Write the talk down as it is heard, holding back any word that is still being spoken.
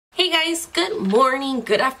guys, good morning,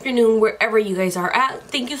 good afternoon, wherever you guys are at.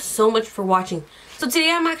 Thank you so much for watching. So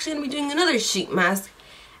today I'm actually going to be doing another sheet mask.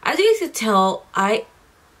 As you guys can tell, I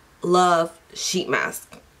love sheet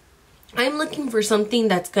mask. I'm looking for something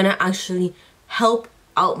that's going to actually help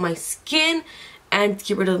out my skin and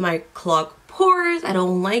get rid of my clogged pores. I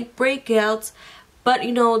don't like breakouts. But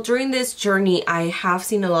you know, during this journey, I have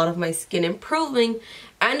seen a lot of my skin improving.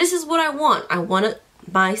 And this is what I want. I want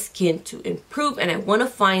my skin to improve, and I want to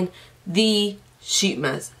find the sheet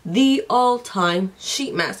mask, the all-time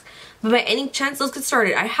sheet mask. But by any chance, let's get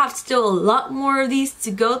started. I have still a lot more of these to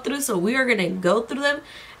go through, so we are gonna go through them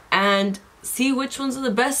and see which ones are the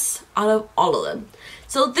best out of all of them.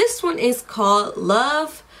 So this one is called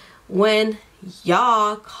Love When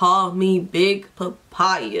Y'all Call Me Big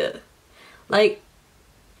Papaya. Like,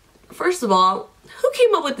 first of all, who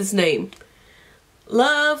came up with this name?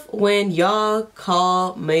 Love When Y'all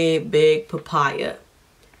Call Me Big Papaya.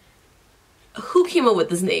 Who came up with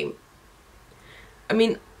this name? I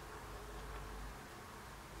mean,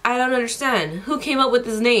 I don't understand. Who came up with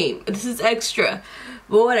this name? This is extra.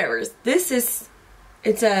 But whatever. It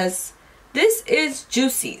says, this is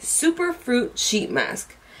Juicy Super Fruit Sheet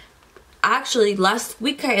Mask. Actually, last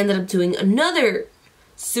week I ended up doing another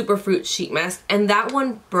Super Fruit Sheet Mask, and that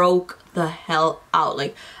one broke the hell out.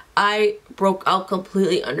 Like, I broke out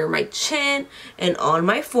completely under my chin and on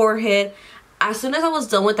my forehead. As soon as I was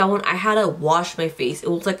done with that one, I had to wash my face.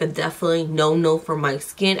 It was like a definitely no-no for my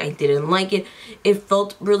skin. I didn't like it. It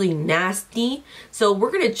felt really nasty. So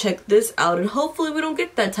we're going to check this out, and hopefully we don't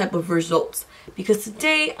get that type of results, because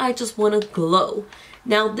today I just want to glow.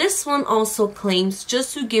 Now this one also claims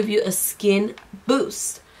just to give you a skin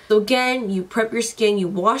boost. So again, you prep your skin, you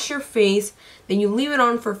wash your face, then you leave it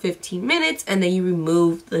on for 15 minutes, and then you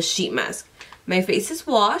remove the sheet mask. My face is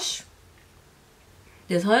washed.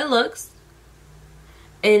 This is how it looks.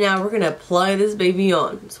 And now we're going to apply this baby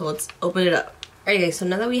on. So let's open it up. Alright guys, so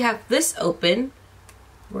now that we have this open,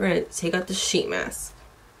 we're going to take out the sheet mask.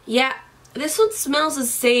 Yeah, this one smells the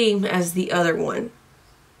same as the other one.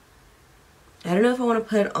 I don't know if I want to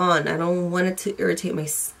put it on. I don't want it to irritate my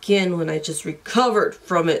skin when I just recovered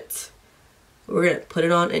from it. We're going to put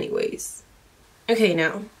it on anyways. Okay,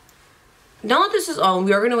 now that this is on,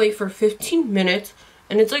 we are going to wait for 15 minutes.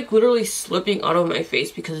 And it's like literally slipping out of my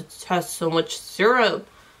face because it has so much serum.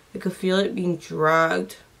 I could feel it being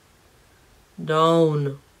dragged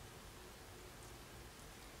down.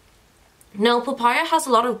 Now, papaya has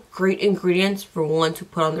a lot of great ingredients for one to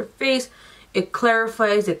put on their face. It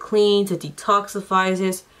clarifies, it cleans, it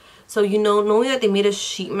detoxifies. So, you know, knowing that they made a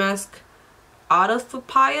sheet mask out of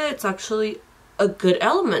papaya, it's actually a good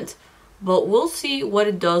element. But we'll see what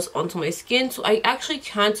it does onto my skin. So I actually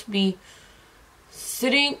can't be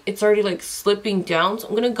sitting. It's already like slipping down. So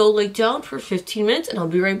I'm going to go lay down for 15 minutes and I'll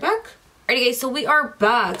be right back. Alright guys, so we are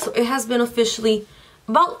back. So it has been officially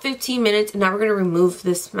about 15 minutes, and now we're going to remove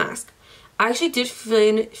this mask. I actually did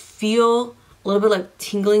feel a little bit like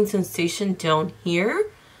tingling sensation down here.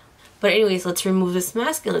 But anyways, let's remove this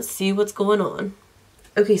mask and let's see what's going on.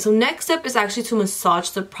 Okay, so next step is actually to massage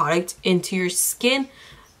the product into your skin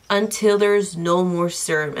until there's no more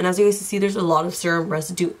serum. And as you guys can see, there's a lot of serum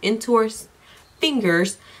residue into our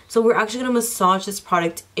fingers. So we're actually going to massage this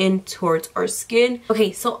product in towards our skin.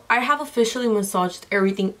 Okay, so I have officially massaged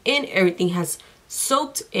everything in. Everything has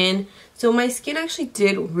soaked in. So my skin actually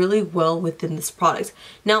did really well within this product.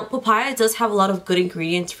 Now, papaya does have a lot of good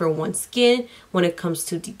ingredients for one's skin when it comes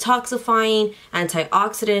to detoxifying,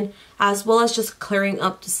 antioxidant, as well as just clearing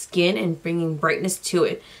up the skin and bringing brightness to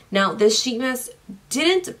it. Now, this sheet mask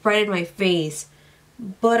didn't brighten my face,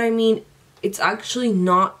 but I mean, it's actually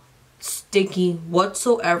not sticky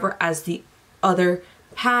whatsoever as the other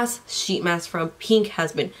past sheet mask from Pink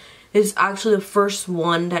has been. This is actually the first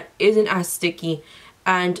one that isn't as sticky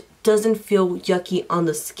and doesn't feel yucky on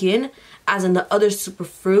the skin as in the other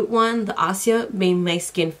superfruit one, the Asia, made my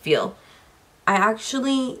skin feel. I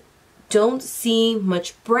actually don't see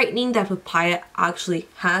much brightening that papaya actually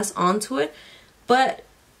has onto it, but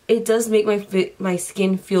it does make my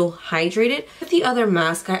skin feel hydrated. With the other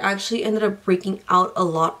mask, I actually ended up breaking out a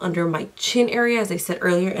lot under my chin area, as I said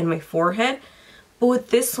earlier, and my forehead. But with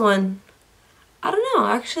this one, I don't know,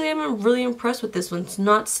 actually I'm really impressed with this one. It's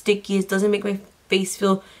not sticky, it doesn't make my face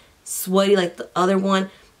feel sweaty like the other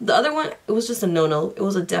one. The other one, it was just a no-no. It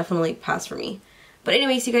was a definitely pass for me. But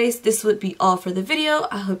anyways, you guys, this would be all for the video.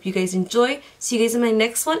 I hope you guys enjoy. See you guys in my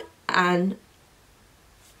next one, and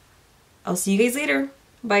I'll see you guys later.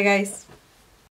 Bye guys.